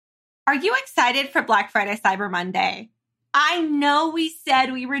Are you excited for Black Friday, Cyber Monday? I know we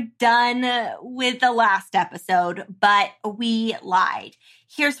said we were done with the last episode, but we lied.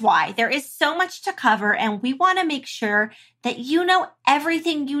 Here's why. There is so much to cover, and we want to make sure that you know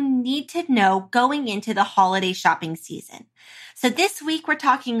everything you need to know going into the holiday shopping season. So this week, we're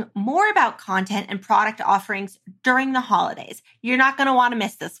talking more about content and product offerings during the holidays. You're not going to want to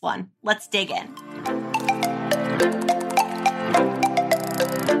miss this one. Let's dig in.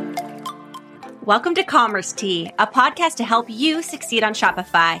 Welcome to Commerce Tea, a podcast to help you succeed on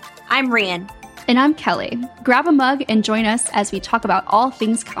Shopify. I'm Rian. And I'm Kelly. Grab a mug and join us as we talk about all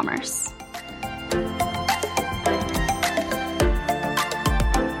things commerce.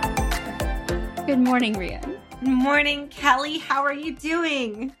 Good morning, Rian. Good morning, Kelly. How are you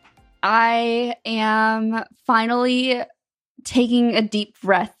doing? I am finally taking a deep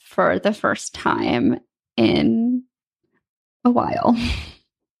breath for the first time in a while.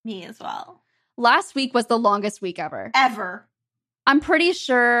 Me as well. Last week was the longest week ever. Ever. I'm pretty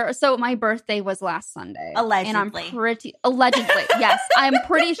sure. So my birthday was last Sunday. Allegedly. And allegedly, yes. I'm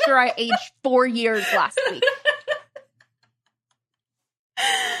pretty sure I aged 4 years last week.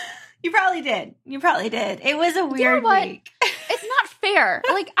 You probably did. It was a weird week. It's not fair.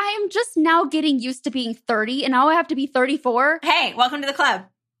 Like, I am just now getting used to being 30, and now I have to be 34. Hey, welcome to the club.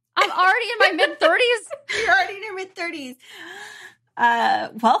 I'm already in my mid-30s. You're already in your mid-30s.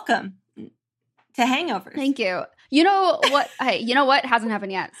 Welcome to hangovers. Thank you. You know what? You know what hasn't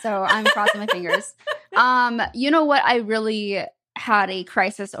happened yet, so I'm crossing my fingers. You know what I really had a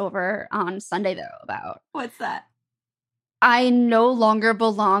crisis over on Sunday, though, about? What's that? I no longer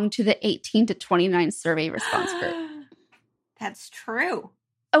belong to the 18 to 29 survey response group. That's true.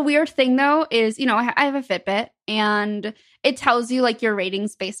 A weird thing, though, is, you know, I have a Fitbit, and it tells you, like, your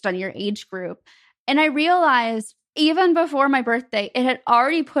ratings based on your age group. And I realized even before my birthday, it had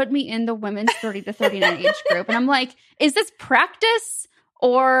already put me in the women's 30 to 39 age group. And I'm like, is this practice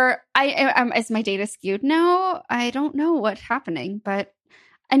or is my data skewed now? I don't know what's happening. But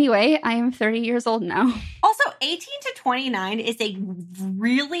anyway, I am 30 years old now. Also, 18 to 29 is a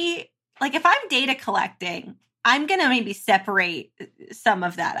really, like, if I'm data collecting, I'm going to maybe separate some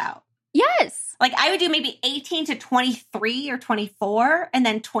of that out. Yes. Like, I would do maybe 18 to 23 or 24 and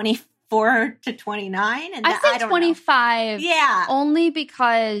then 24 to 29. And I said 25. Know. Yeah. Only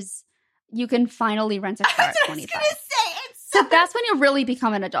because you can finally rent a car at 25. I was going to say. So that's when you really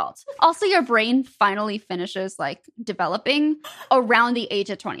become an adult. Also, your brain finally finishes, like, developing around the age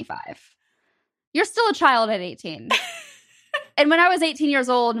of 25. You're still a child at 18. And when I was 18 years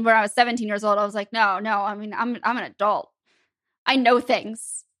old and when I was 17 years old, I was like, no, I mean, I'm an adult. I know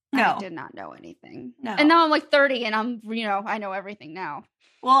things. No. I did not know anything. No. And now I'm like 30 and I know everything now.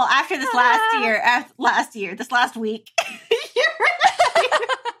 Well, after this this last week,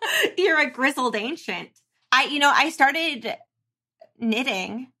 you're a grizzled ancient. I started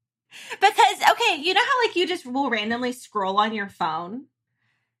knitting because, okay, you know how, like, you just will randomly scroll on your phone?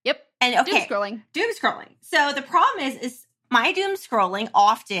 Yep. And okay. Doom scrolling. So the problem is my doom scrolling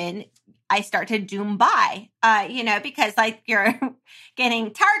often I start to doom buy, because, like, you're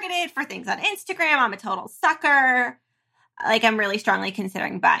getting targeted for things on Instagram. I'm a total sucker. Like, I'm really strongly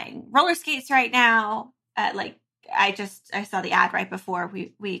considering buying roller skates right now. I saw the ad right before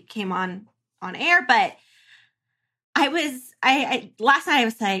we came on air, but last night I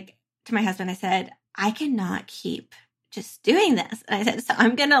was like to my husband, I said, I cannot keep just doing this. And I said, so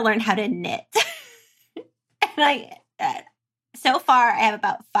I'm going to learn how to knit. And so far I have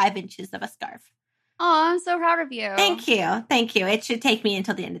about 5 inches of a scarf. Oh, I'm so proud of you. Thank you. It should take me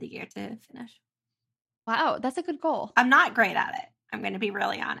until the end of the year to finish. Wow, that's a good goal. I'm not great at it. I'm going to be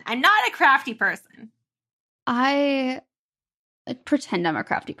really honest. I'm not a crafty person. I pretend I'm a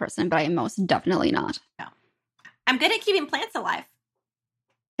crafty person, but I am most definitely not. No. I'm good at keeping plants alive.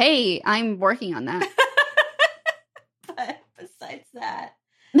 Hey, I'm working on that. But besides that,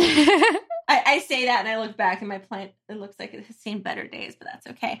 I say that and I look back and my plant, it looks like it has seen better days, but that's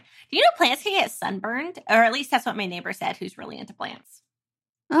okay. Do you know plants can get sunburned? Or at least that's what my neighbor said, who's really into plants.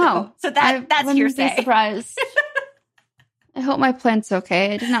 Oh. So that's hearsay. Be surprised. I hope my plant's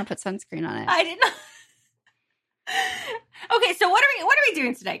okay. I did not put sunscreen on it. I did not. Okay, so what are we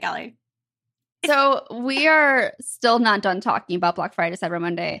doing today, Kelly? So we are still not done talking about Black Friday, Cyber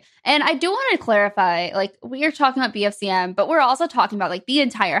Monday. And I do want to clarify, like, we are talking about BFCM, but we're also talking about, like, the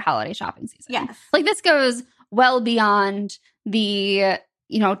entire holiday shopping season. Yes. Like, this goes well beyond the,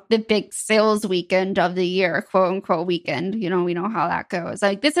 the big sales weekend of the year, quote unquote weekend. We know how that goes.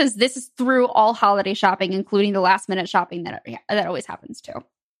 Like, this is through all holiday shopping, including the last minute shopping that always happens too.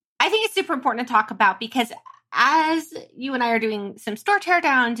 I think it's super important to talk about because as you and I are doing some store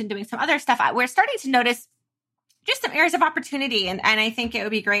teardowns and doing some other stuff, we're starting to notice just some areas of opportunity. And I think it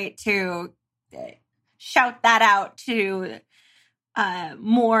would be great to shout that out to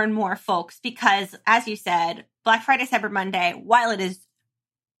more and more folks, because as you said, Black Friday, Cyber Monday, while it is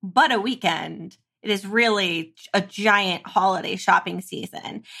but a weekend, it is really a giant holiday shopping season.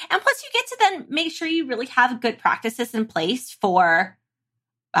 And plus you get to then make sure you really have good practices in place for,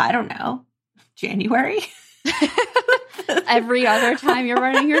 I don't know, January. Every other time you're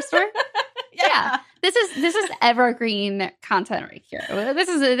running your store. Yeah. This is evergreen content right here. This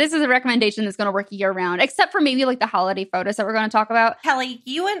is a recommendation that's going to work year round, except for maybe like the holiday photos that we're going to talk about. Kelly,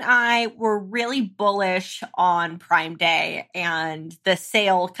 you and I were really bullish on Prime Day and the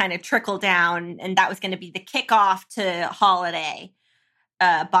sale kind of trickled down, and that was going to be the kickoff to holiday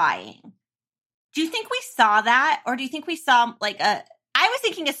buying. Do you think we saw that, or do you think we saw I was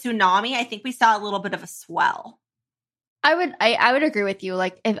thinking a tsunami. I think we saw a little bit of a swell. I would agree with you.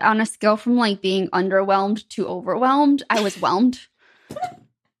 Like, if on a scale from like being underwhelmed to overwhelmed, I was whelmed.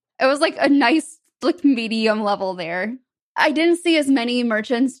 It was like a nice like medium level there. I didn't see as many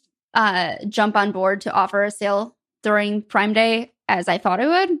merchants jump on board to offer a sale during Prime Day as I thought it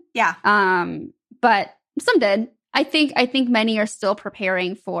would. Yeah. But some did. I think many are still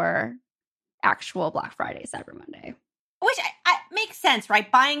preparing for actual Black Friday, Cyber Monday. Which makes sense,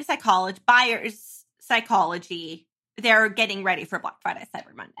 right? Buyers' psychology. They're getting ready for Black Friday,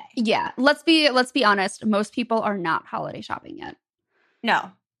 Cyber Monday. Yeah, let's be honest. Most people are not holiday shopping yet.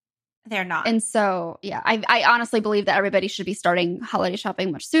 No, they're not. And so, yeah, I honestly believe that everybody should be starting holiday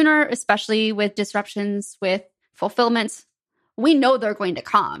shopping much sooner, especially with disruptions with fulfillment. We know they're going to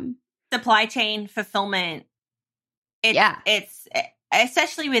come. Supply chain fulfillment. It's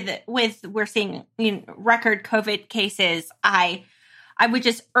especially with we're seeing record COVID cases. I would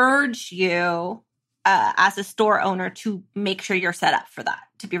just urge you, as a store owner, to make sure you're set up for that,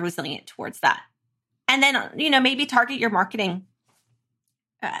 to be resilient towards that. And then, maybe target your marketing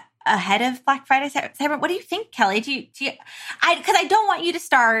ahead of Black Friday, Cyber. What do you think, Kelly? Because I don't want you to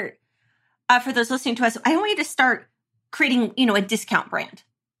start, for those listening to us, I don't want you to start creating, a discount brand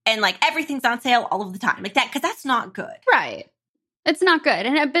and like everything's on sale all of the time like that, because that's not good. Right. It's not good.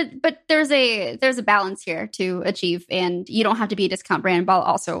 And but there's a balance here to achieve, and you don't have to be a discount brand while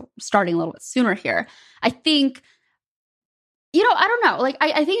also starting a little bit sooner here. I think, I don't know. Like,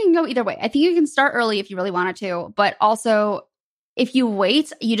 I think you can go either way. I think you can start early if you really wanted to, but also if you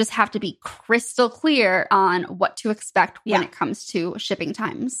wait, you just have to be crystal clear on what to expect when it comes to shipping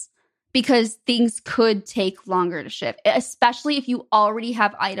times, because things could take longer to ship, especially if you already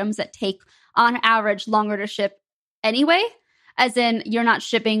have items that take on average longer to ship anyway. As in, you're not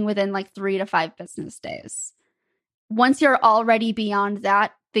shipping within like 3 to 5 business days. Once you're already beyond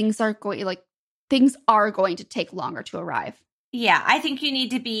that, things are going to take longer to arrive. Yeah, I think you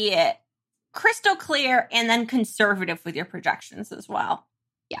need to be crystal clear and then conservative with your projections as well.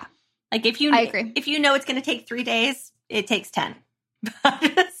 Yeah. Like I agree. If you know it's going to take 3 days, it takes 10. I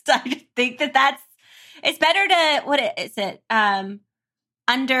just think it's better to, what is it?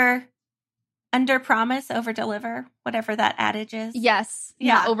 Under promise, over deliver, whatever that adage is. Yes.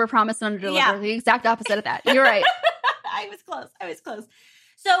 Yeah. Over promise and under deliver. Yeah. The exact opposite of that. You're right. I was close.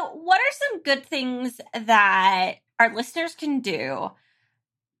 So what are some good things that our listeners can do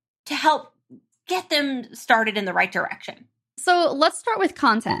to help get them started in the right direction? So let's start with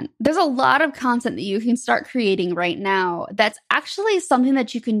content. There's a lot of content that you can start creating right now that's actually something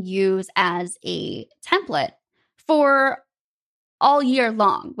that you can use as a template for all year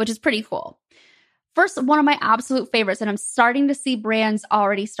long, which is pretty cool. First, one of my absolute favorites, and I'm starting to see brands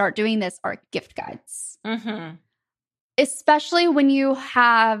already start doing this, are gift guides. Mm-hmm. Especially when you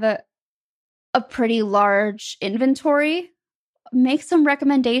have a pretty large inventory, make some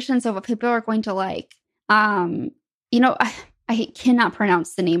recommendations of what people are going to like. I cannot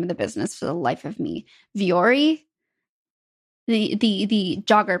pronounce the name of the business for the life of me. Vuori, the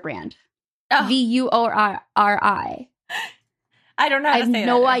jogger brand. Oh. Vuori. I don't know how to say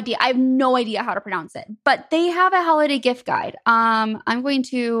that. I have no idea how to pronounce it. But they have a holiday gift guide. I'm going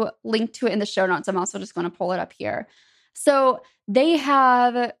to link to it in the show notes. I'm also just going to pull it up here. So they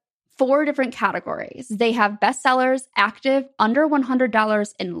have 4 different categories. They have bestsellers, active, under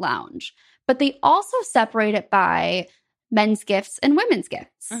 $100, and lounge. But they also separate it by men's gifts and women's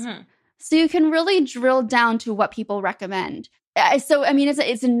gifts. Mm-hmm. So you can really drill down to what people recommend. So, I mean,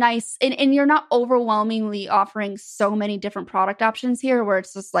 it's a nice, and you're not overwhelmingly offering so many different product options here where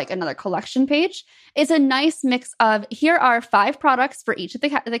it's just like another collection page. It's a nice mix of, here are 5 products for each of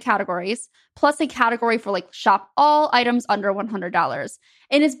the categories, plus a category for like shop all items under $100.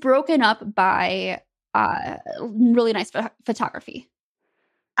 And it's broken up by really nice photography.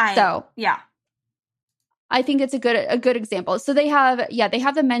 Yeah. I think it's a good example. So they have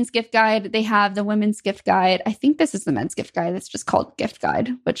the men's gift guide. They have the women's gift guide. I think this is the men's gift guide. It's just called gift guide,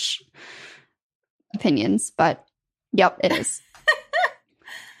 which opinions, but yep, it is.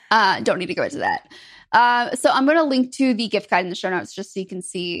 Don't need to go into that. So I'm going to link to the gift guide in the show notes just so you can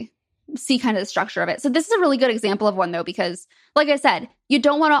see kind of the structure of it. So this is a really good example of one though, because like I said, you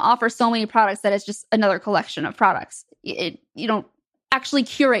don't want to offer so many products that it's just another collection of products. You don't actually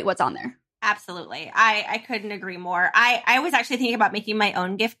curate what's on there. Absolutely. I couldn't agree more. I was actually thinking about making my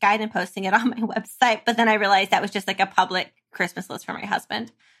own gift guide and posting it on my website, but then I realized that was just like a public Christmas list for my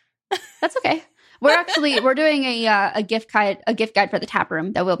husband. That's okay. We're doing a gift guide for the tap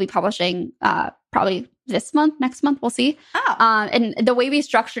room that we'll be publishing probably next month. We'll see. Oh. And the way we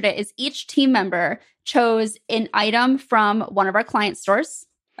structured it is each team member chose an item from one of our client stores.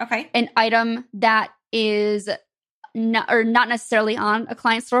 Okay. An item that is not necessarily on a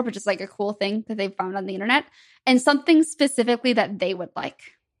client store, but just like a cool thing that they found on the internet, and something specifically that they would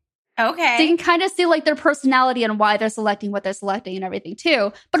like. Okay. So you can kind of see like their personality and why they're selecting what they're selecting and everything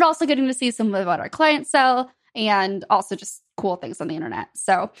too, but also getting to see some of what our clients sell and also just cool things on the internet.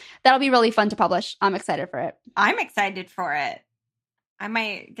 So that'll be really fun to publish. I'm excited for it. I'm excited for it. I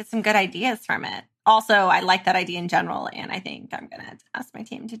might get some good ideas from it. Also, I like that idea in general, and I think I'm going to ask my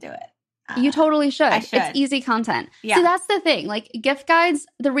team to do it. You totally should. I should. It's easy content. Yeah. So that's the thing. Like gift guides,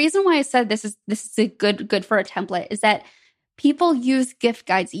 the reason why I said this is a good for a template is that people use gift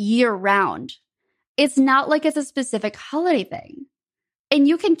guides year round. It's not like it's a specific holiday thing. And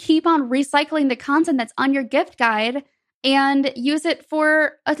you can keep on recycling the content that's on your gift guide and use it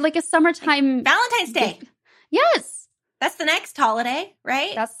for like a summertime Valentine's Day. Yes. That's the next holiday,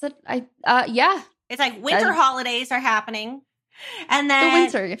 right? Yeah. It's like winter holidays are happening. And then the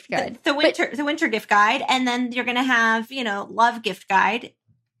winter gift guide. The winter gift guide. And then you're going to have, love gift guide.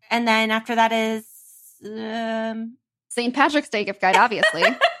 And then after that is St. Patrick's Day gift guide, obviously.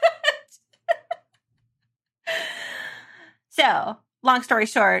 So, long story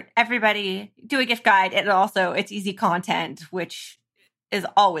short, everybody do a gift guide. And also it's easy content, which is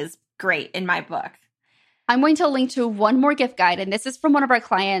always great in my book. I'm going to link to one more gift guide. And this is from one of our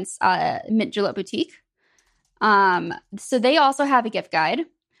clients, Mint Julep Boutique. So they also have a gift guide,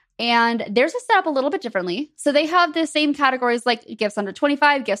 and theirs is set up a little bit differently. So they have the same categories like gifts under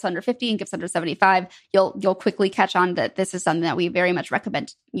 25, gifts under 50, and gifts under 75. You'll quickly catch on that this is something that we very much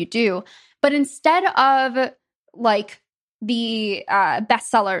recommend you do. But instead of like the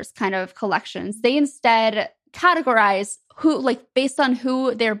bestsellers kind of collections, they instead categorize who, like based on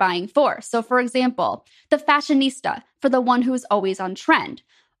who they're buying for. So for example, the fashionista for the one who's always on trend,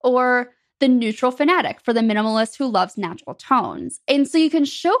 or the neutral fanatic for the minimalist who loves natural tones. And so you can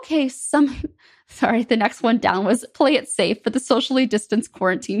showcase the next one down was play it safe for the socially distanced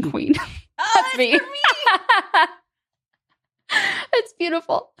quarantine queen. That's me. For me. It's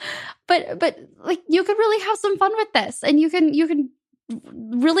beautiful. But like you could really have some fun with this, and you can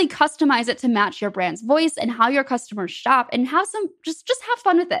really customize it to match your brand's voice and how your customers shop, and have some just have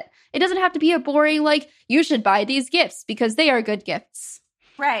fun with it. It doesn't have to be a boring like you should buy these gifts because they are good gifts.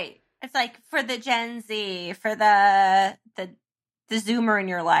 Right. It's like for the Gen Z, for the Zoomer in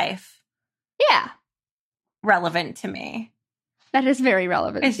your life. Yeah. Relevant to me. That is very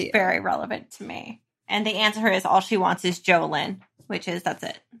relevant to you. It's very relevant to me. And the answer is all she wants is Jolyn, which is that's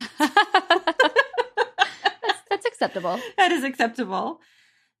it. That's acceptable. That is acceptable.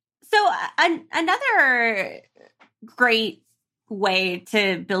 So another great way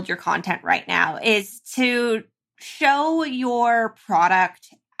to build your content right now is to show your product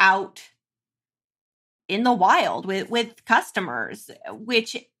out in the wild with customers,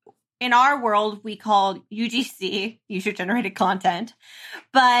 which in our world we call UGC, user generated content,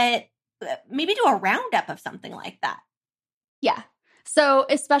 but maybe do a roundup of something like that. Yeah. So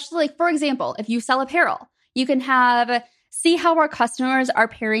especially like, for example, if you sell apparel, you can see how our customers are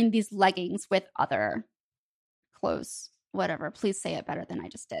pairing these leggings with other clothes, whatever. Please say it better than I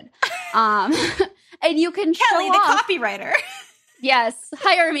just did. And you can Kelly, show the off, copywriter. Yes,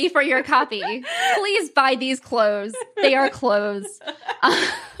 hire me for your copy. Please buy these clothes. They are clothes.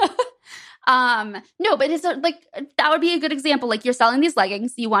 No, but it's like that would be a good example. Like you're selling these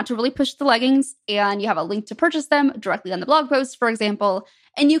leggings, you want to really push the leggings, and you have a link to purchase them directly on the blog post, for example,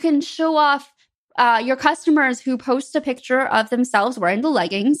 and you can show off your customers who post a picture of themselves wearing the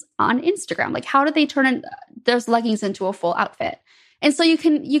leggings on Instagram. Like how did they turn those leggings into a full outfit? And so you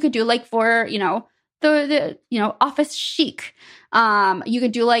could do like for the office chic. You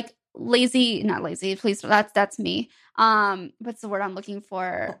could do like not lazy, please, that's me. What's the word I'm looking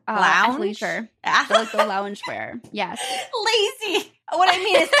for? Lounge? Athleisure. Like the loungewear. Yes. Lazy. What I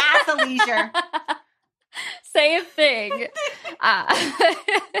mean is athleisure. Same thing.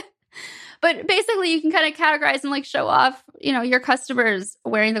 But basically, you can kind of categorize and like show off, you know, your customers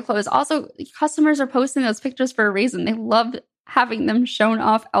wearing the clothes. Also, customers are posting those pictures for a reason. They love having them shown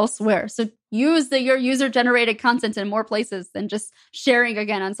off elsewhere. So use your user-generated content in more places than just sharing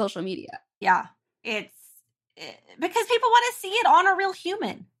again on social media. Yeah. It's because people want to see it on a real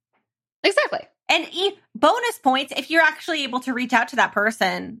human. Exactly. And bonus points if you're actually able to reach out to that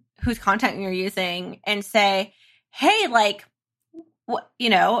person whose content you're using and say, hey, like, what, you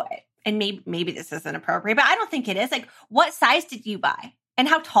know, and maybe this isn't appropriate, but I don't think it is. Like, what size did you buy? And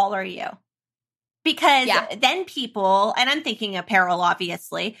how tall are you? Because then people, and I'm thinking apparel,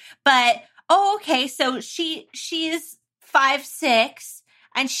 obviously, but, oh, okay, so she's 5'6",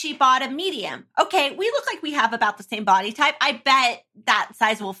 and she bought a medium. Okay, we look like we have about the same body type. I bet that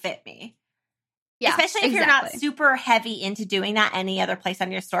size will fit me. Yeah, especially if you're not super heavy into doing that any other place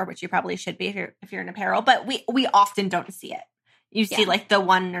on your store, which you probably should be if you're in apparel. But we often don't see it. You see like the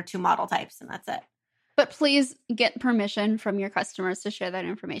 1 or 2 model types, and that's it. But please get permission from your customers to share that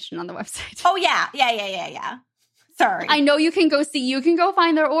information on the website. Oh, yeah. Sorry. I know you can go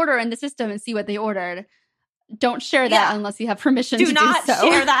find their order in the system and see what they ordered. Don't share that unless you have permission to do so. Do not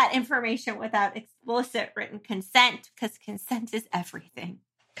share that information without explicit written consent, because consent is everything.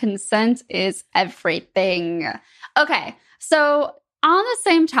 Consent is everything. Okay, so on the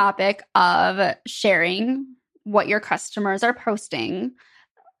same topic of sharing what your customers are posting,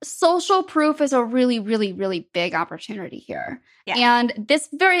 social proof is a really, really, really big opportunity here. Yeah. And this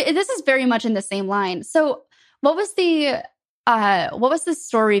is very much in the same line. So what was the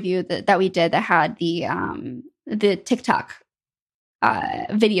store review that we did that had the TikTok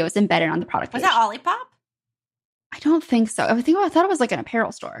videos embedded on the product page? Was that Olipop? I don't think so. I thought it was like an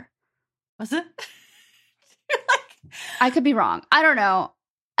apparel store. Was it? I could be wrong. I don't know.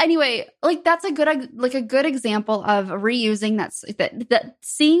 Anyway, like that's a good example of reusing that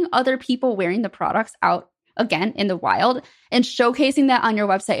seeing other people wearing the products out again in the wild and showcasing that on your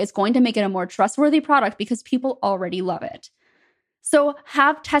website is going to make it a more trustworthy product because people already love it. So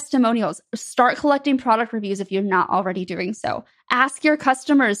have testimonials. Start collecting product reviews if you're not already doing so. Ask your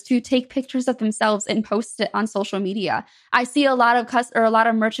customers to take pictures of themselves and post it on social media. I see a lot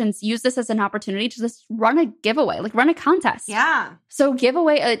of merchants use this as an opportunity to just run a giveaway, like run a contest. Yeah. So give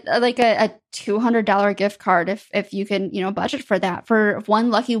away a $200 gift card if you can, budget for that for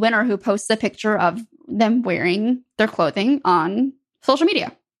one lucky winner who posts a picture of them wearing their clothing on social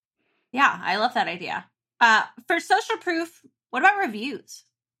media. Yeah, I love that idea. For social proof, what about reviews?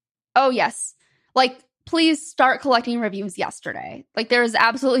 Oh, yes. Like, please start collecting reviews yesterday. Like, there is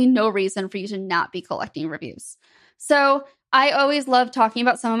absolutely no reason for you to not be collecting reviews. So I always love talking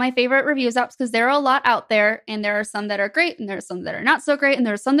about some of my favorite reviews apps because there are a lot out there, and there are some that are great, and there are some that are not so great, and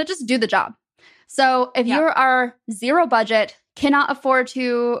there are some that just do the job. So if you are zero budget, cannot afford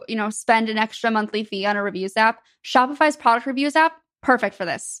to, spend an extra monthly fee on a reviews app, Shopify's product reviews app, perfect for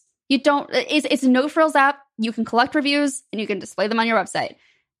this. It's a no-frills app. You can collect reviews and you can display them on your website.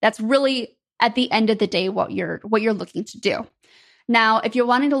 That's really, at the end of the day, what you're looking to do. Now, if you're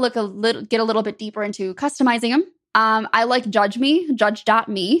wanting to get a little bit deeper into customizing them, I like Judge.me.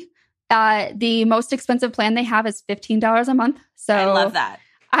 The most expensive plan they have is $15 a month. So I love that.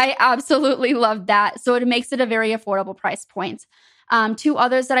 I absolutely love that. So it makes it a very affordable price point. 2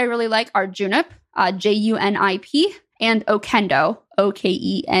 others that I really like are Junip, Junip, and Okendo,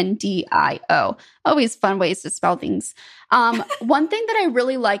 Okendio. Always fun ways to spell things. One thing that I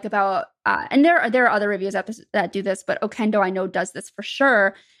really like about, and there are other reviews that do this, but Okendo I know does this for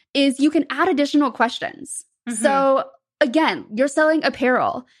sure, is you can add additional questions. Mm-hmm. So again, you're selling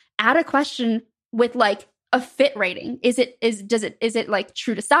apparel. Add a question with like a fit rating. Is it like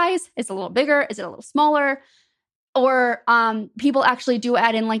true to size? Is it a little bigger? Is it a little smaller? Or people actually do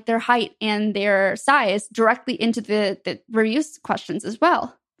add in like their height and their size directly into the reviews questions as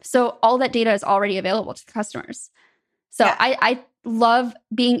well. So all that data is already available to the customers. So yeah. I love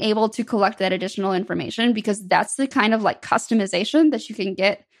being able to collect that additional information because that's the kind of like customization that you can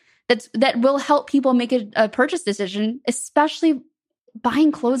get that will help people make a purchase decision, especially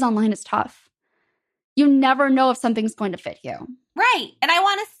buying clothes online is tough. You never know if something's going to fit you. Right. And I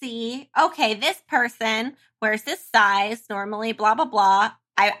want to see, okay, this person wears this size, normally blah, blah, blah.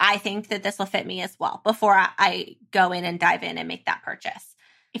 I think that this will fit me as well before I go in and dive in and make that purchase.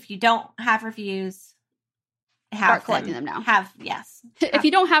 If you don't have reviews, start collecting them now. Yes. If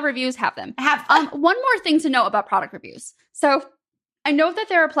you don't have reviews, have them. Have one more thing to know about product reviews. So I know that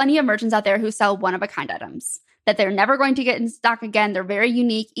there are plenty of merchants out there who sell one-of-a-kind items that they're never going to get in stock again. They're very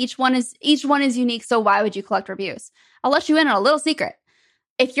unique. Each one is unique, so why would you collect reviews? I'll let you in on a little secret.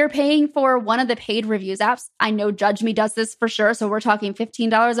 If you're paying for one of the paid reviews apps, I know Judge Me does this for sure, so we're talking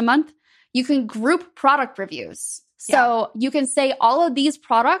 $15 a month, you can group product reviews. So you can say all of these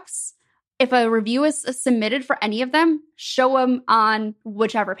products, if a review is submitted for any of them, show them on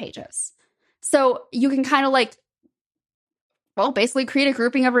whichever pages. So you can kind of like, well, basically create a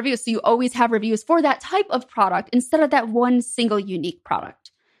grouping of reviews. So you always have reviews for that type of product instead of that one single unique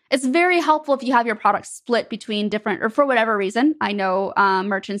product. It's very helpful if you have your product split between different, or for whatever reason. I know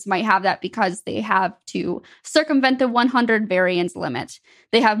merchants might have that because they have to circumvent the 100 variants limit.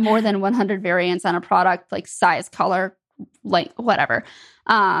 They have more than 100 variants on a product, like size, color, like whatever.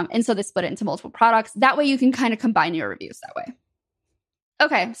 And so they split it into multiple products. That way you can kind of combine your reviews that way.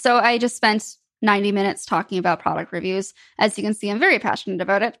 Okay, so I just spent 90 minutes talking about product reviews. As you can see, I'm very passionate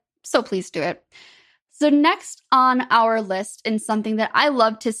about it, so please do it. So next on our list, and something that I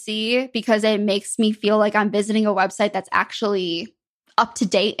love to see because it makes me feel like I'm visiting a website that's actually up to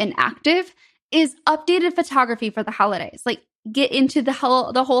date and active, is updated photography for the holidays. Like, get into the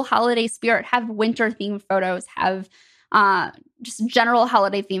whole holiday spirit. Have winter themed photos. Have just general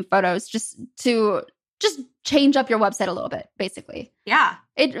holiday themed photos. Just to change up your website a little bit, basically. Yeah,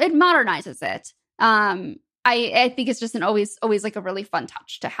 it modernizes it. I think it's just always like a really fun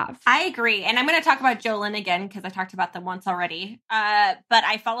touch to have. I agree. And I'm going to talk about Jolyn again because I talked about them once already. But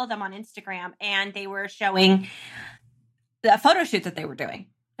I follow them on Instagram, and they were showing the photo shoot that they were doing,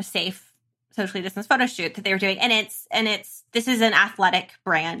 a safe, socially distanced photo shoot that they were doing. And this is an athletic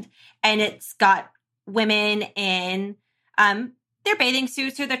brand, and it's got women in their bathing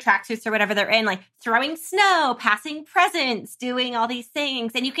suits or their tracksuits or whatever they're in, like throwing snow, passing presents, doing all these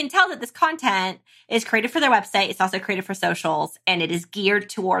things. And you can tell that this content is created for their website. It's also created for socials, and it is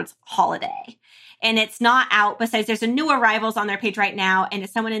geared towards holiday. And it's not out. Besides, there's a new arrivals on their page right now, and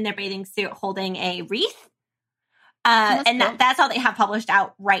it's someone in their bathing suit holding a wreath. And cool. That's all they have published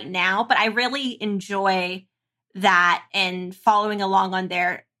out right now. But I really enjoy that and following along on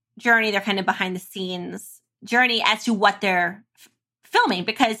their journey, their kind of behind the scenes journey as to what they're filming,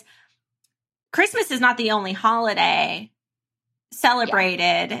 because Christmas is not the only holiday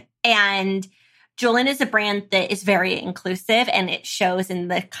celebrated. Yeah. And Jolyn is a brand that is very inclusive, and it shows in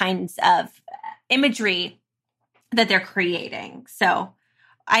the kinds of imagery that they're creating. So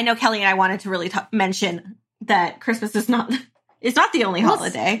I know Kelly and I wanted to really mention that Christmas is not the only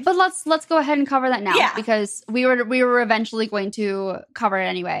holiday. But let's go ahead and cover that now, because we were eventually going to cover it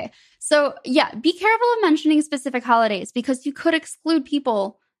anyway. So yeah, be careful of mentioning specific holidays, because you could exclude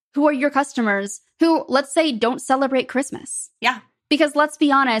people who are your customers who, let's say, don't celebrate Christmas. Yeah. Because let's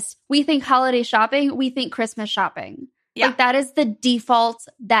be honest, we think holiday shopping, we think Christmas shopping. Yeah. Like, that is the default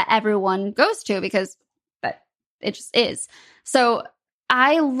that everyone goes to, because it just is. So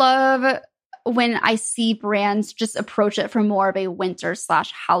I love when I see brands just approach it from more of a winter /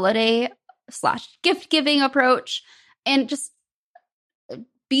 holiday / gift giving approach, and just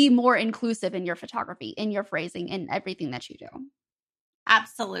be more inclusive in your photography, in your phrasing, in everything that you do.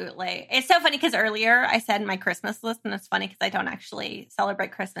 Absolutely. It's so funny because earlier I said my Christmas list, and it's funny because I don't actually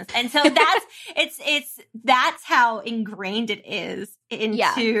celebrate Christmas. And so that's how ingrained it is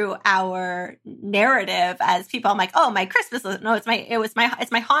into our narrative as people. I'm like, oh, my Christmas list. No, it's my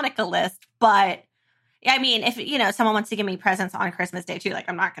Hanukkah list. But I mean, if someone wants to give me presents on Christmas Day too, like,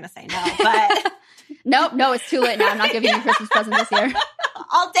 I'm not going to say no, but no, it's too late now. I'm not giving you a Christmas present this year.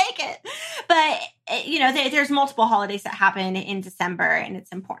 I'll take it. But, there's multiple holidays that happen in December, and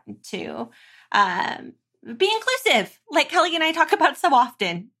it's important to be inclusive. Like Kelly and I talk about so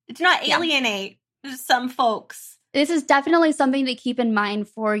often. Do not alienate some folks. This is definitely something to keep in mind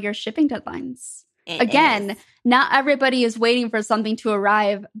for your shipping deadlines. Again, not everybody is waiting for something to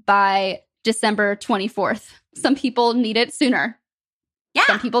arrive by December 24th. Some people need it sooner. Yeah.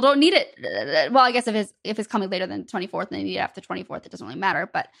 Some people don't need it. Well, I guess if it's coming later than 24th and they need it after 24th, it doesn't really matter.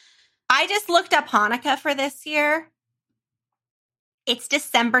 But I just looked up Hanukkah for this year. It's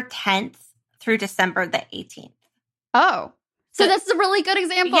December 10th through December the 18th. Oh, so that's a really good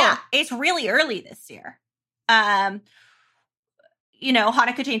example. Yeah, it's really early this year. Hanukkah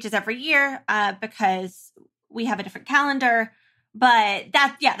changes every year because we have a different calendar. But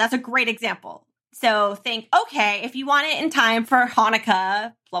that's a great example. So think, okay, if you want it in time for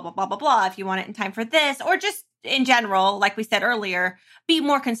Hanukkah, blah, blah, blah, blah, blah. If you want it in time for this, or just in general, like we said earlier, be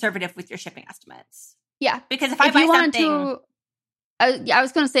more conservative with your shipping estimates. Yeah. Because if I buy something... I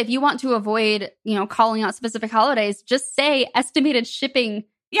was going to say, if you want to avoid, calling out specific holidays, just say estimated shipping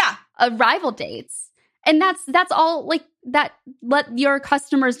arrival dates. And that's all, like, that let your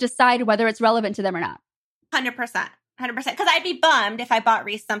customers decide whether it's relevant to them or not. 100%. 100%. Because I'd be bummed if I bought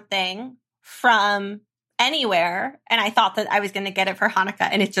Reese something from anywhere and I thought that I was going to get it for Hanukkah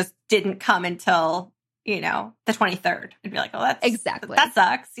and it just didn't come until, the 23rd. I'd be like, oh, that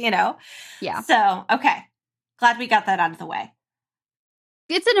sucks, Yeah. So, okay. Glad we got that out of the way.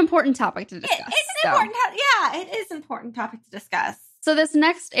 It's an important topic to discuss. It is an important topic to discuss. So this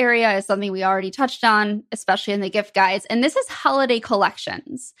next area is something we already touched on, especially in the gift guides, and this is holiday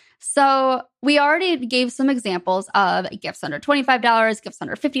collections. So we already gave some examples of gifts under $25, gifts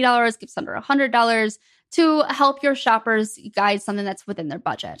under $50, gifts under $100 to help your shoppers guide something that's within their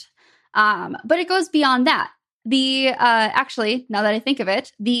budget. But it goes beyond that. Actually, now that I think of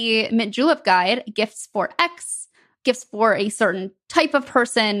it, the Mint Julep Guide, Gifts for X, gifts for a certain type of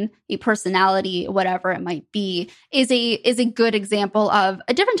person, a personality, whatever it might be, is a good example of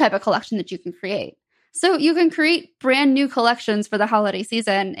a different type of collection that you can create. So you can create brand new collections for the holiday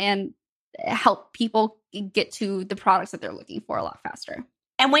season and help people get to the products that they're looking for a lot faster.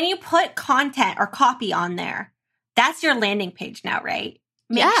 And when you put content or copy on there, that's your landing page now, right?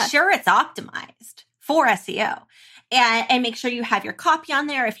 Make sure it's optimized for SEO. And make sure you have your copy on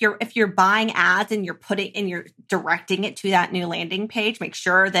there. If you're buying ads and you're directing it to that new landing page, make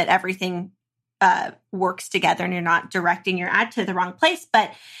sure that everything works together and you're not directing your ad to the wrong place.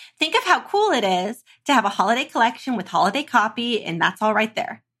 But think of how cool it is to have a holiday collection with holiday copy, and that's all right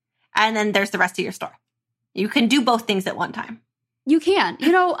there. And then there's the rest of your store. You can do both things at one time. You can.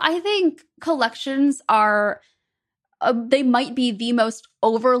 I think collections are, they might be the most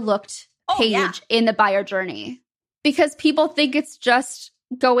overlooked page in the buyer journey. Because people think it's just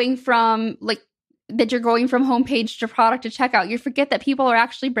going from that you're going from homepage to product to checkout. You forget that people are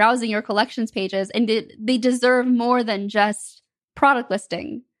actually browsing your collections pages and they deserve more than just product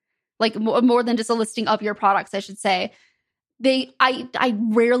listing, more than just a listing of your products, I should say. I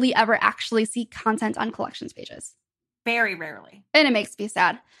rarely ever actually see content on collections pages. Very rarely. And it makes me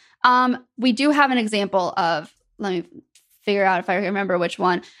sad. We do have an example of, let me figure out if I remember which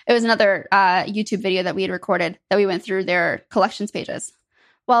one. It was another YouTube video that we had recorded that we went through their collections pages.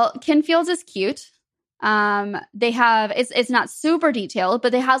 Well, Kinfields is cute. They have, it's not super detailed,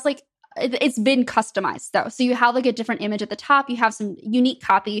 but it has it's been customized though. So you have a different image at the top. You have some unique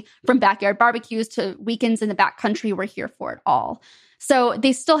copy from backyard barbecues to weekends in the backcountry. We're here for it all. So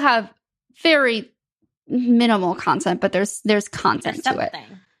they still have very minimal content, but there's content to it.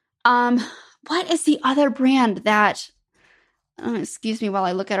 What is the other brand that, excuse me while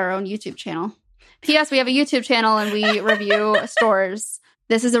I look at our own YouTube channel. P.S. We have a YouTube channel and we review stores.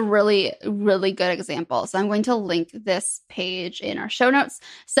 This is a really, really good example. So I'm going to link this page in our show notes.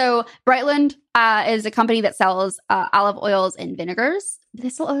 So Brightland is a company that sells olive oils and vinegars. Do they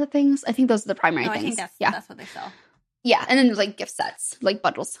sell other things? I think those are the primary things. I think that's what they sell. Yeah. And then gift sets,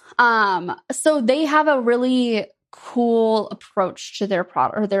 bundles. So they have a really cool approach to their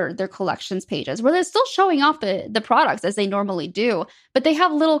product or their collections pages where they're still showing off the products as they normally do, but they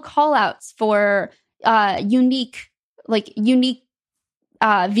have little call outs for unique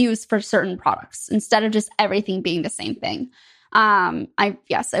views for certain products instead of just everything being the same thing.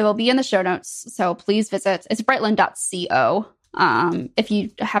 It will be in the show notes. So please visit. It's brightland.co. If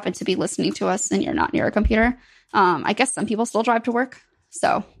you happen to be listening to us and you're not near a computer, I guess some people still drive to work.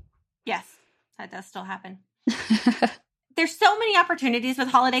 So yes, that does still happen. There's so many opportunities with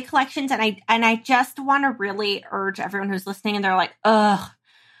holiday collections, and I just want to really urge everyone who's listening and they're like, ugh.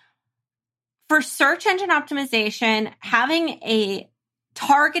 For search engine optimization, having a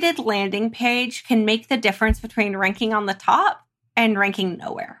targeted landing page can make the difference between ranking on the top and ranking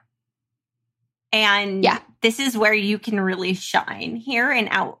nowhere. And this is where you can really shine here and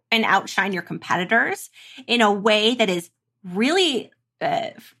outshine your competitors in a way that is really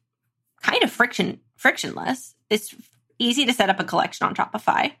kind of frictionless. It's easy to set up a collection on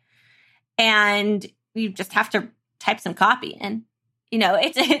Shopify, and you just have to type some copy in.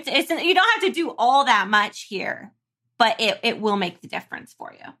 It's you don't have to do all that much here, but it will make the difference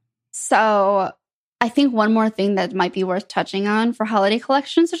for you. So I think one more thing that might be worth touching on for holiday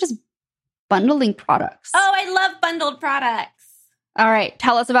collections is just bundling products. Oh, I love bundled products. All right.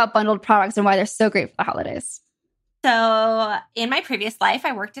 Tell us about bundled products and why they're so great for the holidays. So in my previous life,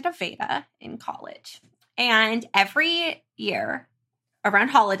 I worked at Aveda in college. And every year around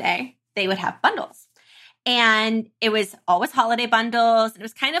holiday, they would have bundles. And it was always holiday bundles. It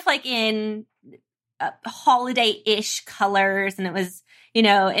was kind of in holiday-ish colors. And it was,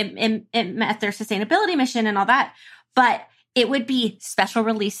 it met their sustainability mission and all that. But it would be special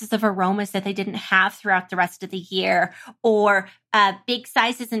releases of aromas that they didn't have throughout the rest of the year, or big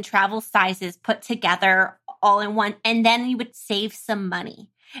sizes and travel sizes put together all in one, and then you would save some money.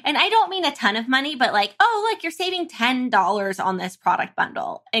 And I don't mean a ton of money, but like, oh, look, you're saving $10 on this product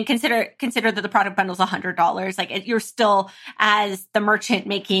bundle. And consider that the product bundle is $100. Like you're still, as the merchant,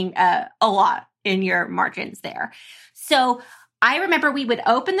 making a lot in your margins there. So I remember we would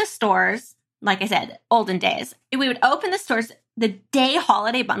open the stores, like I said, olden days. We would open the stores the day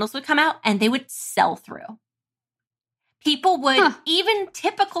holiday bundles would come out, and they would sell through. People would, even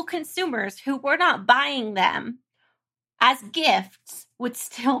typical consumers who were not buying them as gifts, would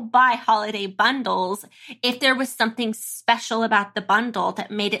still buy holiday bundles if there was something special about the bundle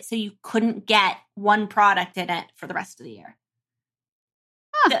that made it so you couldn't get one product in it for the rest of the year.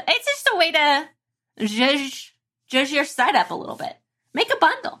 So it's just a way to judge your setup a little bit. Make a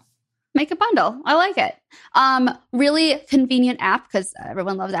bundle. Make a bundle. I like it. Really convenient app, because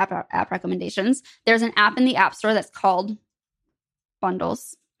everyone loves app recommendations. There's an app in the App Store that's called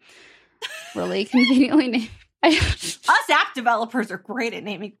Bundles. Really conveniently named. Us app developers are great at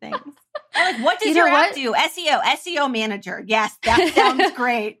naming things. I'm like, what does your app do? SEO manager. Yes, that sounds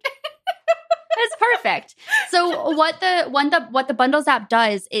great. It's perfect. So what the Bundles app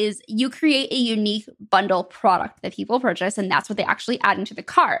does is you create a unique bundle product that people purchase, and that's what they actually add into the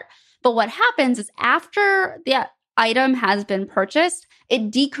cart. But what happens is after the item has been purchased,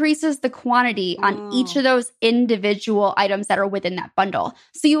 it decreases the quantity on each of those individual items that are within that bundle.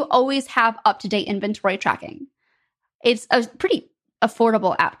 So you always have up-to-date inventory tracking. It's a pretty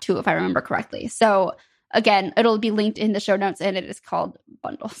affordable app too, if I remember correctly. So again, it'll be linked in the show notes, and it is called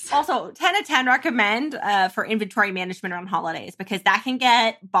Bundles. Also, 10 of 10 recommend for inventory management around holidays, because that can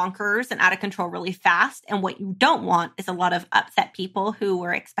get bonkers and out of control really fast. And what you don't want is a lot of upset people who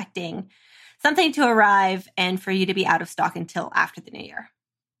were expecting something to arrive and for you to be out of stock until after the new year.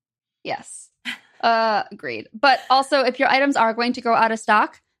 Yes. Agreed. But also, if your items are going to go out of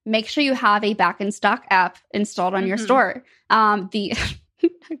stock, make sure you have a back in stock app installed on your store. The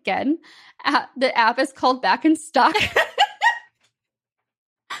app is called Back in Stock.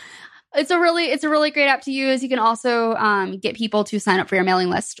 It's a really great app to use. You can also get people to sign up for your mailing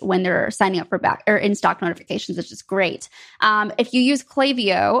list when they're signing up for back or in stock notifications, which is great. If you use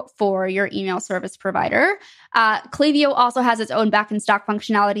Klaviyo for your email service provider, Klaviyo also has its own back in stock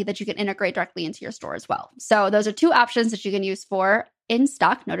functionality that you can integrate directly into your store as well. So those are two options that you can use for in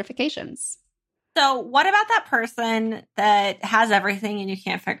stock notifications. So what about that person that has everything and you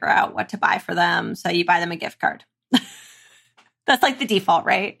can't figure out what to buy for them, so you buy them a gift card? That's like the default,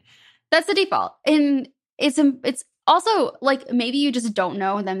 right? That's the default. And it's also like maybe you just don't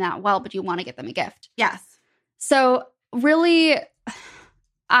know them that well, but you want to get them a gift. Yes. So really,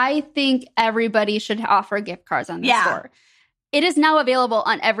 I think everybody should offer gift cards on the store. It is now available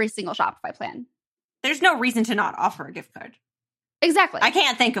on every single Shopify plan. There's no reason to not offer a gift card. Exactly. I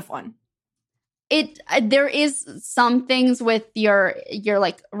can't think of one. There is some things with your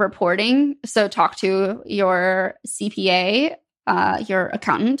like reporting. So talk to your CPA, your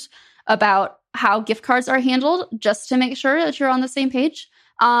accountant, about how gift cards are handled, just to make sure that you're on the same page.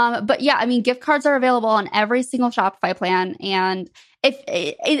 But yeah, I mean, gift cards are available on every single Shopify plan. And I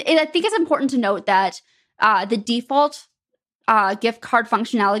think it's important to note that the default gift card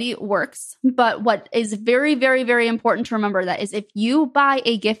functionality works. But what is very, very, very important to remember that is if you buy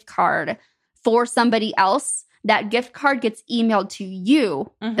a gift card for somebody else, that gift card gets emailed to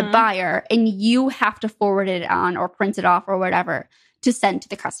you, the buyer, and you have to forward it on or print it off or whatever to send to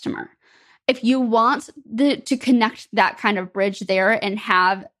the customer. If you want to connect that kind of bridge there and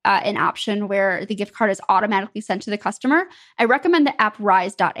have an option where the gift card is automatically sent to the customer, I recommend the app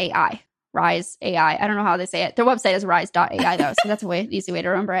Rise.ai. Rise AI. I don't know how they say it. Their website is Rise.ai though, so that's easy way to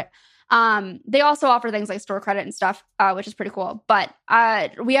remember it. They also offer things like store credit and stuff, which is pretty cool. But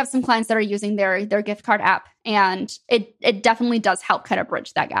we have some clients that are using their gift card app, and it definitely does help kind of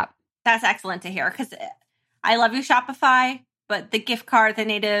bridge that gap. That's excellent to hear, because I love you, Shopify, but the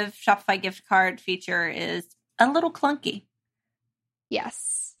native Shopify gift card feature is a little clunky.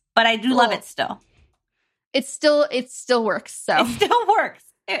 Yes. But I do love it still. It still works. So it still works.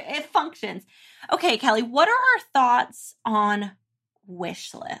 It functions. Okay, Kelly, what are our thoughts on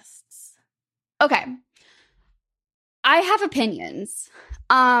wish lists? Okay. I have opinions.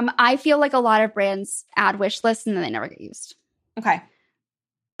 I feel like a lot of brands add wish lists and then they never get used. Okay.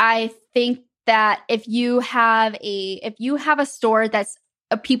 I think that if you have a store that's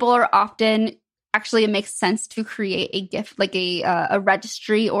people are often actually, it makes sense to create a gift, like a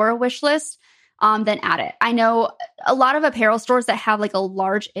registry or a wish list, then add it. I know a lot of apparel stores that have like a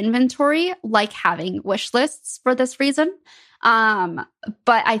large inventory like having wish lists for this reason. But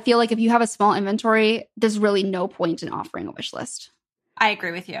I feel like if you have a small inventory, there's really no point in offering a wish list. I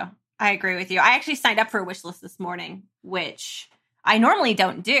agree with you. I agree with you. I actually signed up for a wish list this morning, which I normally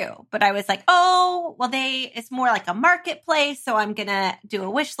don't do. But I was like, oh, well, it's more like a marketplace. So I'm going to do a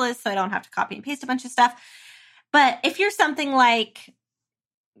wish list so I don't have to copy and paste a bunch of stuff. But if you're something like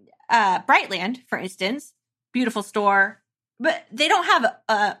Brightland, for instance, beautiful store, but they don't have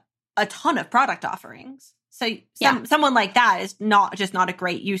a ton of product offerings. So someone like that is not a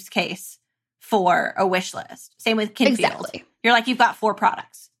great use case for a wish list. Same with Kinfield. Exactly. You're like, you've got 4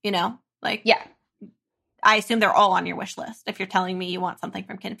 products, like, yeah, I assume they're all on your wish list if you're telling me you want something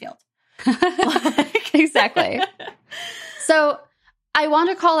from Kinfield. Exactly. So I want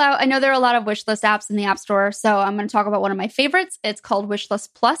to call out, I know there are a lot of wish list apps in the App Store, so I'm going to talk about one of my favorites. It's called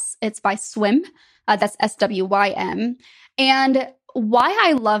Wishlist Plus. It's by Swim. That's SWYM. And why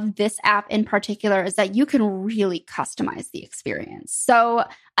I love this app in particular is that you can really customize the experience. So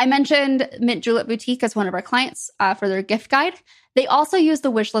I mentioned Mint Julep Boutique as one of our clients for their gift guide. They also use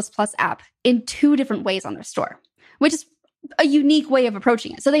the Wishlist Plus app in 2 different ways on their store, which is a unique way of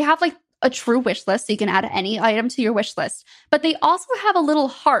approaching it. So they have like a true wish list, so you can add any item to your wish list, but they also have a little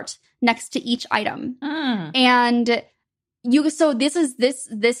heart next to each item. And so this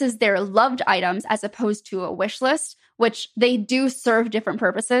is their loved items as opposed to a wish list, which they do serve different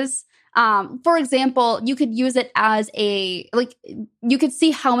purposes. For example, you could use it as you could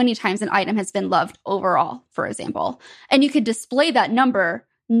see how many times an item has been loved overall, for example, and you could display that number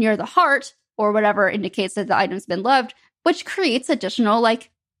near the heart or whatever indicates that the item's been loved, which creates additional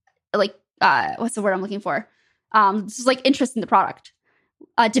what's the word I'm looking for? Just like interest in the product.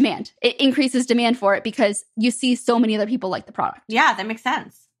 Demand. It increases demand for it because you see so many other people like the product. Yeah, that makes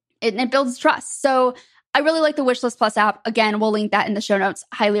sense. It builds trust. So I really like the Wishlist Plus app. Again, we'll link that in the show notes.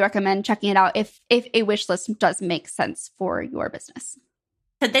 Highly recommend checking it out if a wish list does make sense for your business.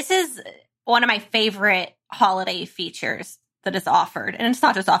 So this is one of my favorite holiday features that is offered. And it's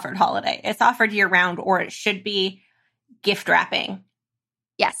not just offered holiday. It's offered year-round, or it should be gift wrapping.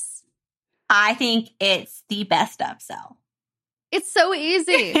 Yes. I think it's the best upsell. It's so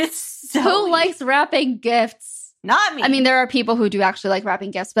easy. It's so Who easy. likes wrapping gifts? Not me. I mean, there are people who do actually like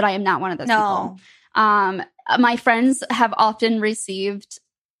wrapping gifts, but I am not one of those people. My friends have often received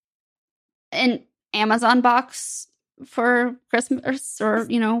an Amazon box for Christmas or,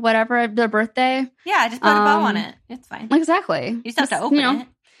 whatever, their birthday. Yeah, just put a bow on it. It's fine. Exactly. You just have to open it.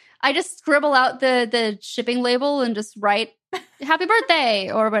 I just scribble out the shipping label and just write happy birthday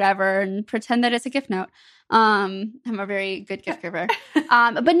or whatever and pretend that it's a gift note. I'm a very good gift giver.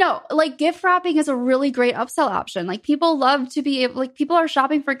 But no, like gift wrapping is a really great upsell option. Like people love to be able, like people are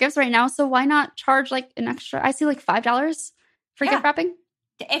shopping for gifts right now. So why not charge like an extra, I see like $5 for gift wrapping.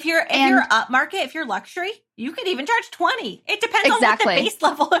 If you're upmarket, if you're luxury, you could even charge $20. It depends on what the base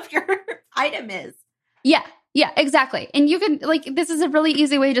level of your item is. Yeah, exactly. And you can this is a really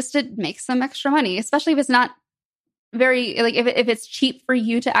easy way just to make some extra money, especially if it's not very if it's cheap for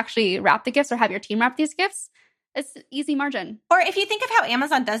you to actually wrap the gifts or have your team wrap these gifts. It's an easy margin. Or if you think of how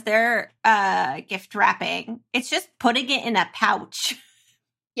Amazon does their gift wrapping, it's just putting it in a pouch.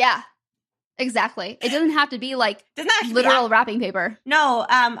 Yeah, exactly. It doesn't have to be literal wrapping paper. No,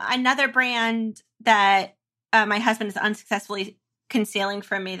 another brand that my husband is unsuccessfully concealing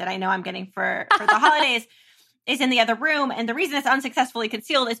from me that I know I'm getting for the holidays is in the other room. And the reason it's unsuccessfully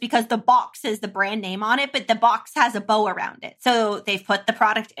concealed is because the box says the brand name on it, but the box has a bow around it. So they've put the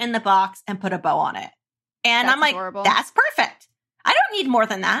product in the box and put a bow on it. And I'm like, adorable. That's perfect. I don't need more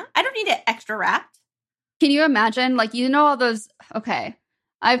than that. I don't need it extra wrapped. Can you imagine, all those, okay,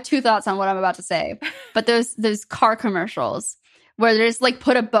 I have 2 thoughts on what I'm about to say, but there's car commercials where there's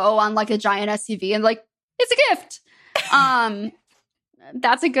put a bow on a giant SUV and it's a gift.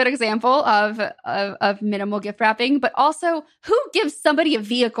 That's a good example of minimal gift wrapping, but also who gives somebody a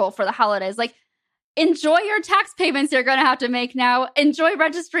vehicle for the holidays? Enjoy your tax payments you're going to have to make now. Enjoy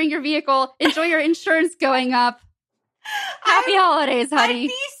registering your vehicle. Enjoy your insurance going up. Happy holidays, honey. I'd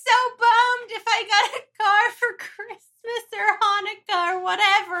be so bummed if I got a car for Christmas or Hanukkah or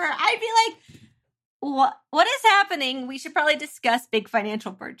whatever. I'd be like, what is happening? We should probably discuss big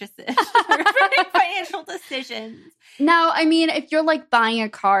financial purchases or big financial decisions. Now, I mean, if you're buying a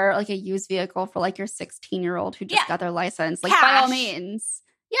car, a used vehicle for your 16-year-old who just got their license, by all means,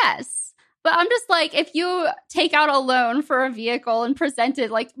 yes. But I'm just if you take out a loan for a vehicle and present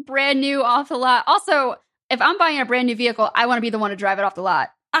it brand new off the lot. Also, if I'm buying a brand new vehicle, I want to be the one to drive it off the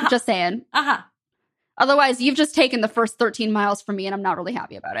lot. Just saying. Otherwise, you've just taken the first 13 miles from me and I'm not really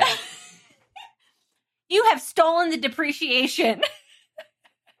happy about it. You have stolen the depreciation.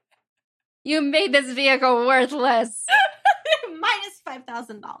 You made this vehicle worthless. Minus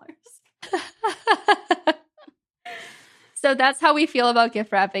 $5,000. So that's how we feel about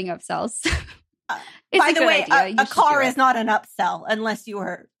gift wrapping upsells. By the way, a car is not an upsell unless you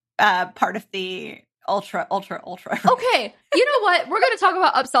were part of the ultra. Okay. You know what? We're going to talk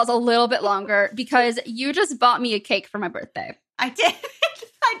about upsells a little bit longer because you just bought me a cake for my birthday. I did.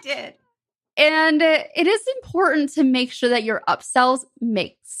 I did. And it is important to make sure that your upsells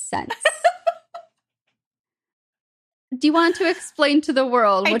make sense. Do you want to explain to the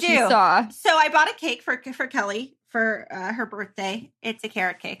world what you saw? So I bought a cake for Kelly for her birthday. It's a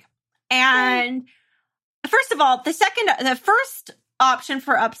carrot cake. And first of all, the first option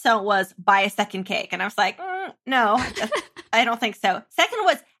for upsell was buy a second cake. And I was like, no, I don't think so. Second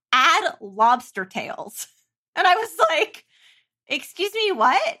was add lobster tails. And I was like, excuse me,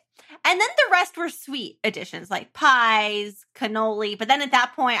 what? And then the rest were sweet additions like pies, cannoli. But then at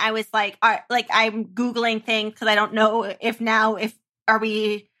that point, I was like I'm Googling things because I don't know if are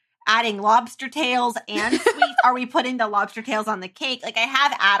we adding lobster tails and sweets? Are we putting the lobster tails on the cake? Like I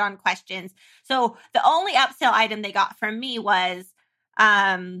have add-on questions. So the only upsell item they got from me was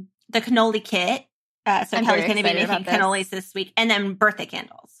the cannoli kit. So Kelly's going to be making cannolis this week. And then birthday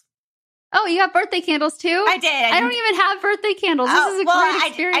candles. Oh, you got birthday candles too? I did. I don't even have birthday candles. This is a great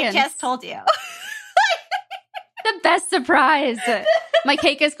experience. I just told you. The best surprise. My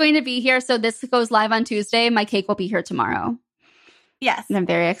cake is going to be here. So this goes live on Tuesday. My cake will be here tomorrow. Yes. And I'm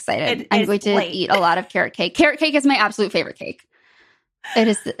very excited. I'm going to eat a lot of carrot cake. Carrot cake is my absolute favorite cake. It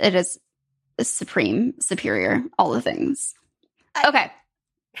is supreme, superior, all the things. Okay.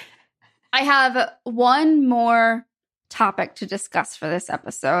 I have one more topic to discuss for this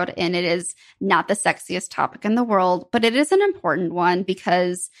episode, and it is not the sexiest topic in the world, but it is an important one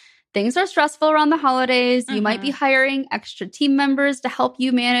because things are stressful around the holidays. You might be hiring extra team members to help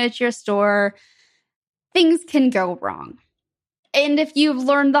you manage your store. Things can go wrong. And if you've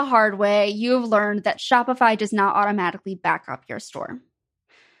learned the hard way, you've learned that Shopify does not automatically back up your store.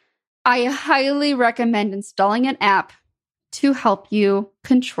 I highly recommend installing an app to help you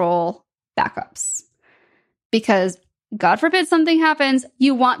control backups because God forbid something happens,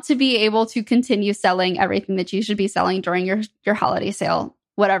 you want to be able to continue selling everything that you should be selling during your holiday sale,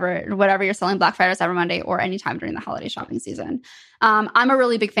 whatever you're selling, Black Friday, Cyber Monday, or anytime during the holiday shopping season. I'm a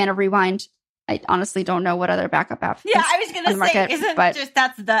really big fan of Rewind. I honestly don't know what other backup app. Yeah, I was going to say, isn't just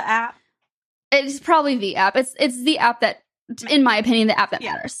that's the app? It's probably the app. It's the app that, in my opinion, the app that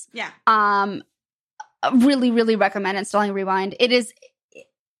matters. Yeah. Really, really recommend installing Rewind. It is.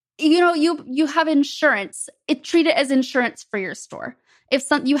 You have insurance. Treat it as insurance for your store. If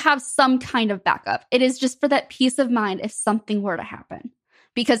you have some kind of backup, it is just for that peace of mind if something were to happen.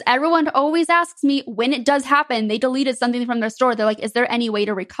 Because everyone always asks me when it does happen, they deleted something from their store. They're like, is there any way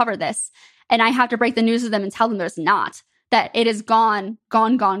to recover this? And I have to break the news to them and tell them there's not. That it is gone.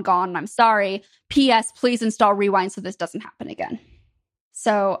 I'm sorry. P.S. Please install Rewind so this doesn't happen again.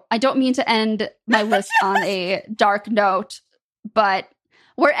 So I don't mean to end my list on a dark note, but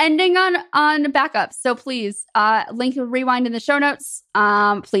we're ending on backups. So please link Rewind in the show notes.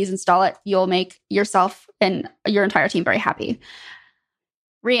 Please install it. You'll make yourself and your entire team very happy.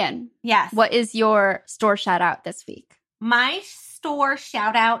 Rian. Yes. What is your store shout out this week? My store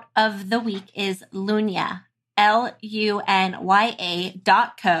shout out of the week is Lunya, LUNYA.co.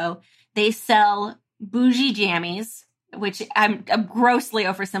 They sell bougie jammies, which I'm grossly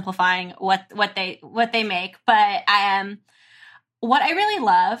oversimplifying what they make, but what I really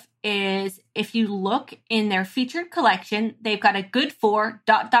love is if you look in their featured collection, they've got a good for ...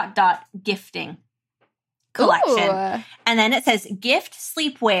 gifting collection. Ooh. And then it says gift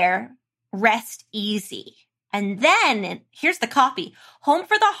sleepwear, rest easy. And then here's the copy. Home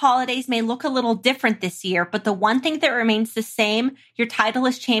for the holidays may look a little different this year, but the one thing that remains the same, your title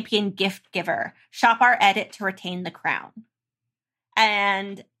is champion gift giver. Shop our edit to retain the crown.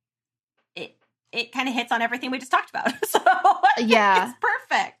 And it kind of hits on everything we just talked about. So yeah, it's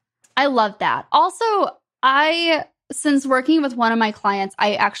perfect. I love that. Also, since working with one of my clients,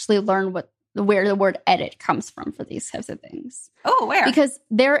 I actually learned where the word edit comes from for these types of things. Oh, where? Because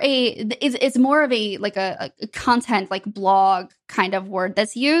it's more of a content, like blog kind of word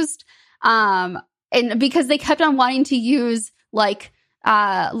that's used. And because they kept on wanting to use like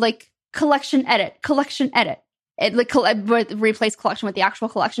collection edit. Replace collection with the actual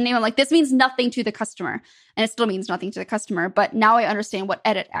collection name. I'm like, this means nothing to the customer. And it still means nothing to the customer. But now I understand what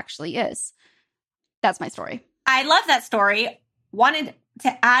edit actually is. That's my story. I love that story. Wanted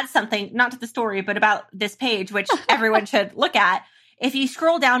to add something, not to the story, but about this page, which everyone should look at. If you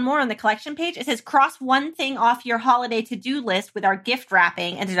scroll down more on the collection page, it says cross one thing off your holiday to-do list with our gift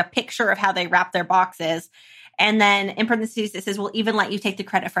wrapping. And there's a picture of how they wrap their boxes. And then in parentheses, it says, we'll even let you take the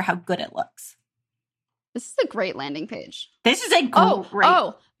credit for how good it looks. This is a great landing page. This is a great.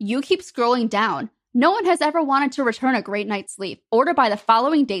 Oh, you keep scrolling down. No one has ever wanted to return a great night's sleep. Order by the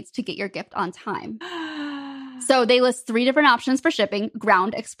following dates to get your gift on time. So they list 3 different options for shipping: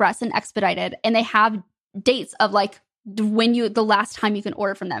 ground, express, and expedited. And they have dates of like the last time you can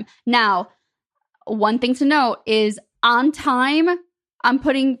order from them. Now, one thing to note is on time, I'm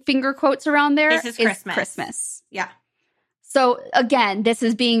putting finger quotes around there. This is Christmas. Yeah. So again, this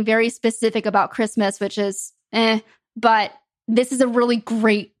is being very specific about Christmas, which is but this is a really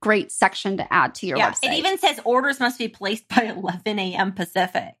great section to add to your website. It even says orders must be placed by 11 a.m.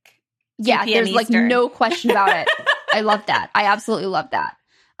 Pacific. Yeah, there's Eastern. like no question about it. I love that. I absolutely love that.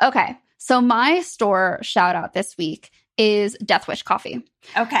 Okay, so my store shout out this week is Death Wish Coffee.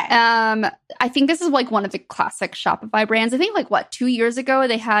 Okay. I think this is like one of the classic Shopify brands. I think like 2 years ago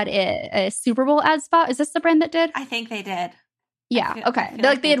they had a Super Bowl ad spot. Is this the brand that did? I think they did. Yeah. Okay.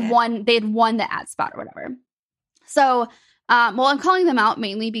 They had won the ad spot or whatever. So, I'm calling them out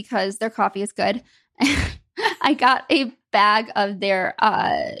mainly because their coffee is good. I got a bag of their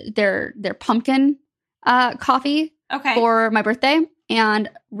pumpkin coffee for my birthday and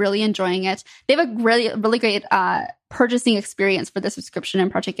really enjoying it. They have a really great purchasing experience for the subscription in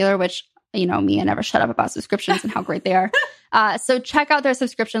particular, which, you know, me, I never shut up about subscriptions and how great they are. So check out their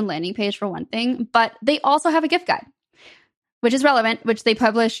subscription landing page for one thing, but they also have a gift guide, which is relevant, which they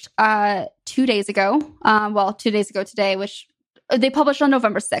published 2 days ago. 2 days ago today, which they published on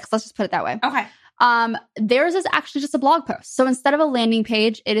November 6th. Let's just put it that way. Okay. Theirs is actually just a blog post. So instead of a landing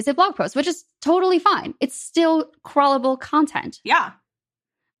page, it is a blog post, which is totally fine. It's still crawlable content. Yeah.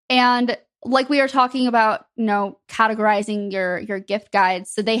 And like we are talking about, you know, categorizing your gift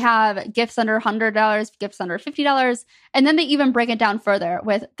guides. So they have gifts under $100, gifts under $50. And then they even break it down further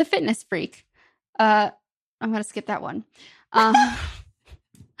with the fitness freak. I'm going to skip that one. The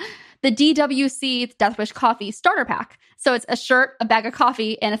DWC Death Wish Coffee Starter Pack. So it's a shirt, a bag of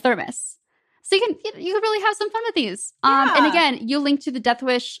coffee, and a thermos. So you can really have some fun with these. Yeah. And again, you link to the Death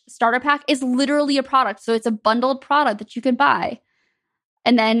Wish Starter Pack is literally a product. So it's a bundled product that you can buy.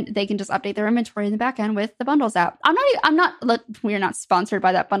 And then they can just update their inventory in the back end with the Bundles app. We're not sponsored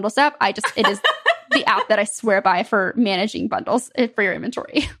by that Bundles app. It is the app that I swear by for managing bundles for your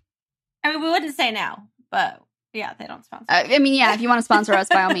inventory. I mean, we wouldn't say no, but yeah, they don't sponsor. I mean, yeah, if you want to sponsor us,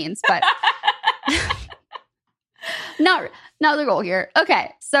 by all means, but not the goal here.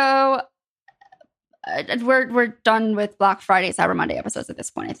 Okay, so we're done with Black Friday, Cyber Monday episodes at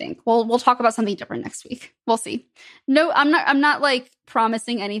this point. I think we'll talk about something different next week. We'll see. No, I'm not like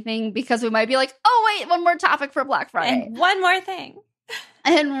promising anything because we might be like, oh wait, one more topic for Black Friday, and one more thing,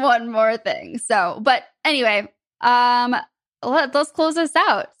 and one more thing. So, but anyway, let's close this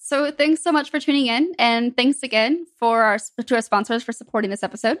out. So thanks so much for tuning in, and thanks again to our sponsors for supporting this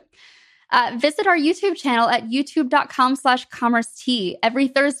episode. Visit our YouTube channel at youtube.com/commercetea. Every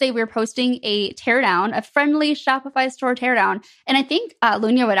Thursday, we're posting a teardown, a friendly Shopify store teardown. And I think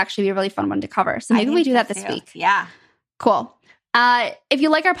Lunia would actually be a really fun one to cover. So maybe we do that this week. Yeah. Cool. If you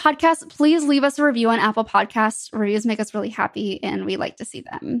like our podcast, please leave us a review on Apple Podcasts. Reviews make us really happy, and we like to see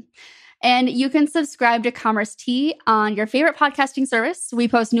them. And you can subscribe to Commerce Tea on your favorite podcasting service. We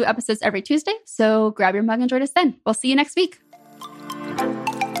post new episodes every Tuesday, so grab your mug and join us then. We'll see you next week.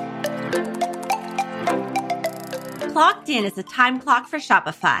 Clocked In is a time clock for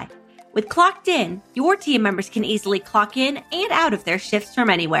Shopify. With Clocked In, your team members can easily clock in and out of their shifts from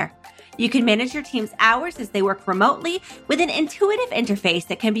anywhere. You can manage your team's hours as they work remotely with an intuitive interface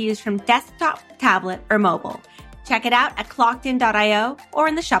that can be used from desktop, tablet, or mobile. Check it out at clockedin.io or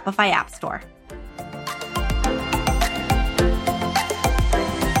in the Shopify App Store.